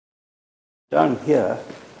Down here,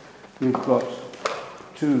 we've got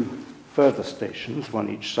two further stations, one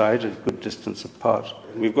each side, a good distance apart.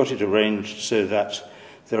 We've got it arranged so that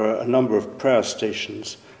there are a number of prayer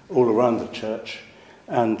stations all around the church,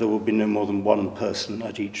 and there will be no more than one person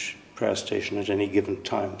at each prayer station at any given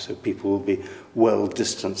time, so people will be well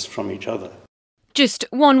distanced from each other. Just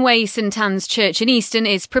one way St Anne's Church in Easton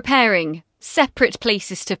is preparing. Separate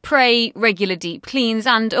places to pray, regular deep cleans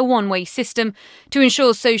and a one-way system to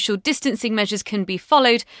ensure social distancing measures can be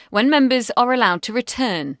followed when members are allowed to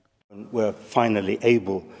return. We're finally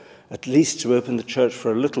able at least to open the church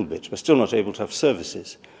for a little bit. We're still not able to have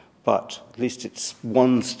services, but at least it's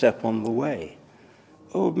one step on the way.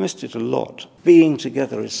 Oh, I've missed it a lot. Being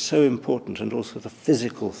together is so important, and also the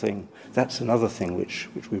physical thing. That's another thing which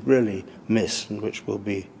we really miss and which will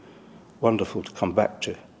be wonderful to come back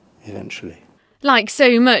to eventually. Like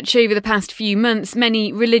so much over the past few months,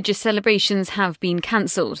 many religious celebrations have been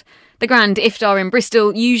cancelled. The Grand Iftar in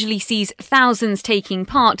Bristol usually sees thousands taking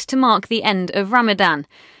part to mark the end of Ramadan.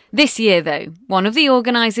 This year, though, one of the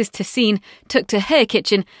organisers, Tassine, took to her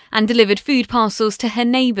kitchen and delivered food parcels to her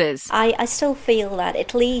neighbours. I still feel that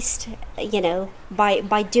at least,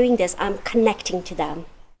 by doing this, I'm connecting to them.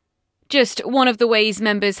 Just one of the ways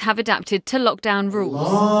members have adapted to lockdown rules.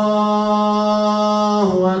 Allahu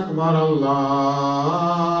Akbar,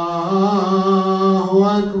 Allahu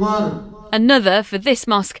Akbar. Another, for this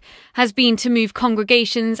mosque, has been to move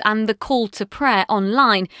congregations and the call to prayer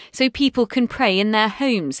online so people can pray in their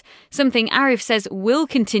homes, something Arif says will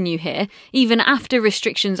continue here even after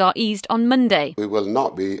restrictions are eased on Monday. We will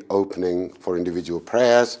not be opening for individual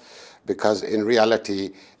prayers because in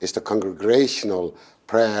reality it's the congregational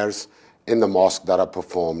prayers in the mosque that are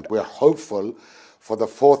performed. We're hopeful for the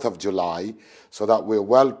 4th of July so that we're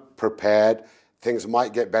well prepared. Things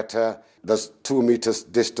might get better. The 2 meters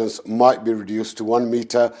distance might be reduced to 1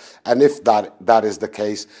 meter. And if that is the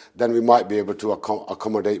case, then we might be able to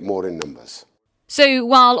accommodate more in numbers. So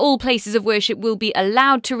while all places of worship will be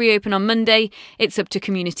allowed to reopen on Monday, it's up to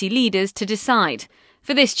community leaders to decide.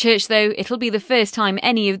 For this church, though, it'll be the first time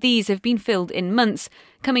any of these have been filled in months,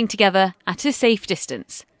 coming together at a safe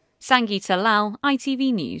distance. Sangeeta Lal,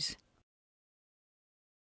 ITV News.